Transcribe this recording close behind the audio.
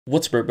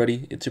What's up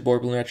everybody, it's your boy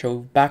Blue Retro,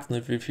 back from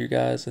the video for you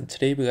guys, and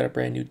today we got a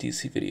brand new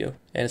DC video,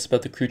 and it's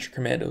about the Creature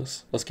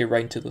Commandos. Let's get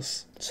right into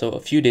this. So a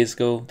few days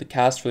ago, the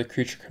cast for the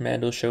Creature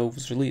Commandos show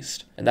was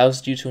released, and that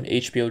was due to an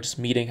HBO just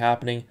meeting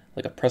happening,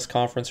 like a press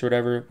conference or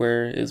whatever,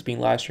 where it was being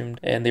live streamed,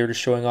 and they were just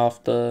showing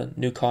off the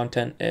new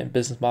content and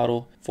business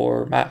model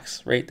for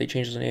Max, right? They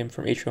changed the name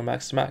from HBO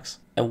Max to Max.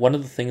 And one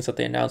of the things that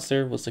they announced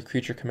there was the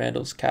Creature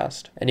Commandos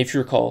cast. And if you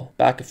recall,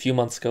 back a few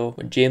months ago,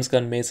 when James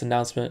Gunn made his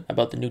announcement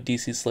about the new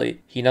DC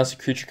Slate, he announced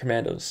the Creature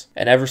Commandos.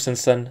 And ever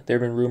since then, there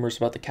have been rumors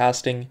about the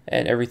casting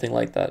and everything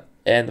like that.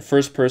 And the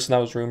first person that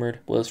was rumored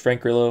was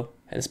Frank Grillo,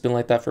 and it's been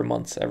like that for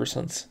months ever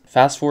since.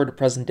 Fast forward to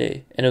present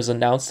day, and it was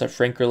announced that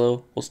Frank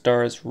Grillo will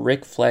star as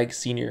Rick Flag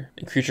Sr.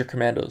 in Creature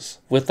Commandos.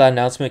 With that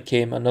announcement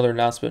came another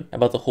announcement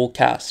about the whole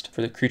cast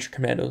for the Creature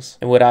Commandos,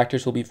 and what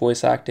actors will be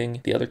voice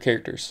acting the other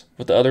characters,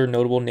 with the other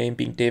notable name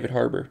being David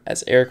Harbour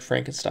as Eric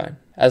Frankenstein.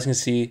 As you can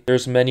see,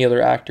 there's many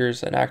other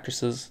actors and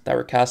actresses that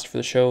were cast for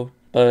the show,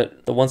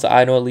 but the ones that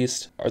I know at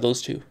least are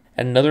those two.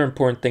 And another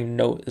important thing to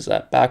note is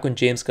that back when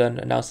James Gunn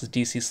announced his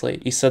DC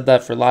Slate, he said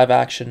that for live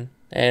action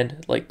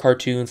and like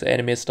cartoons,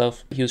 anime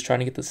stuff, he was trying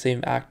to get the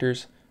same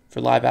actors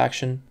for live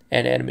action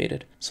and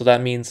animated. So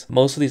that means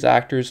most of these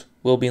actors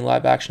will be in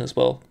live action as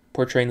well,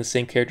 portraying the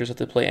same characters that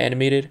they play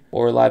animated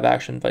or live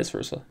action, vice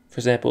versa. For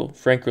example,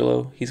 Frank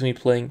Grillo, he's going to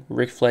be playing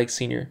Rick Flag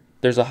Sr.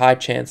 There's a high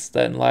chance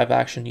that in live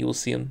action you will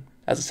see him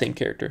as the same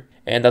character.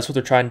 And that's what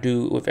they're trying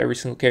to do with every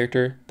single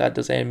character that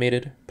does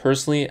animated.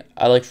 Personally,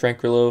 I like Frank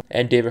Grillo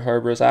and David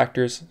Harbour as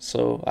actors,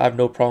 so I have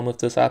no problem with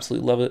this. I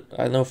absolutely love it.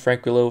 I know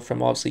Frank Grillo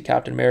from obviously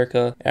Captain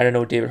America, and I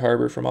know David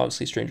Harbour from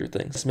obviously Stranger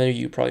Things. As many of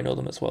you probably know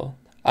them as well.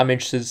 I'm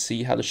interested to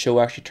see how the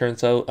show actually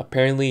turns out.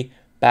 Apparently,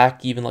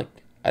 back even like,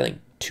 I think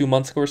 2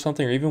 months ago or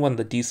something, or even when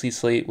the DC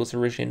Slate was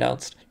originally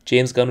announced,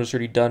 James Gunn was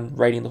already done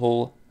writing the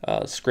whole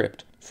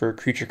script for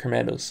Creature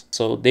Commandos.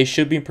 So they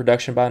should be in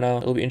production by now.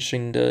 It'll be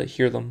interesting to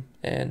hear them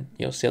and,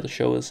 see how the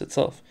show is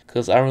itself.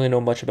 Because I don't really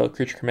know much about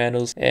Creature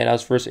Commandos, and I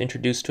was first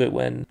introduced to it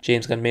when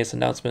James Gunn made his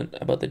announcement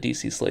about the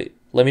DC Slate.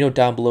 Let me know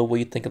down below what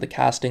you think of the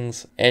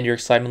castings and your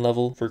excitement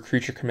level for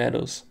Creature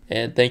Commandos.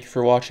 And thank you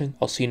for watching.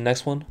 I'll see you in the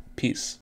next one. Peace.